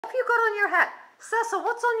What have you got on your head? Cecil,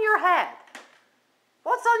 what's on your head?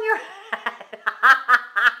 What's on your head?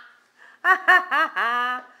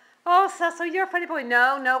 Oh, Cecil, you're a funny boy.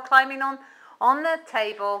 No, no, climbing on the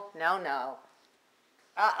table. No, no.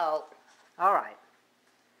 Uh-oh. All right.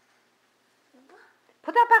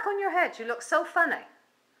 Put that back on your head. You look so funny.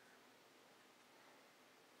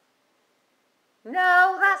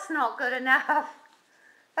 No, that's not good enough.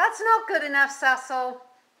 That's not good enough, Cecil.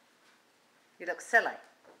 You look silly.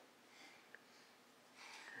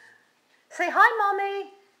 Say hi, Mommy.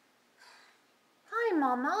 Hi,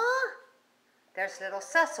 Mama. There's little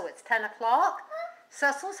Cecil. It's 10 o'clock.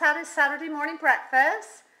 Cecil's had his Saturday morning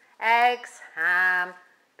breakfast. Eggs, ham,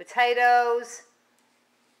 potatoes,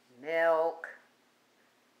 milk,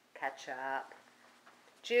 ketchup,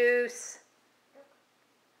 juice.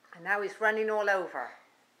 And now he's running all over.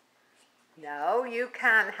 No, you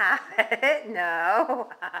can't have it. No.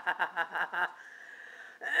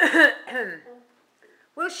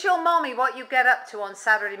 We'll show Mommy what you get up to on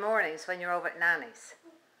Saturday mornings when you're over at Nanny's.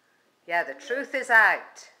 Yeah, the truth is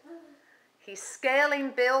out. He's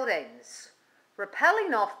scaling buildings,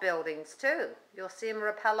 rappelling off buildings too. You'll see him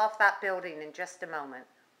rappel off that building in just a moment.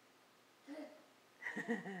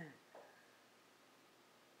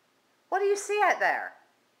 What do you see out there?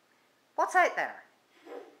 What's out there?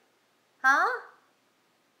 Huh?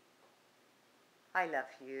 I love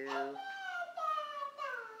you.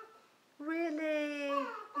 Really?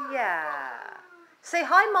 Yeah. Say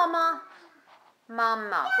hi, Mama.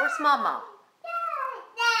 Mama. Where's Mama?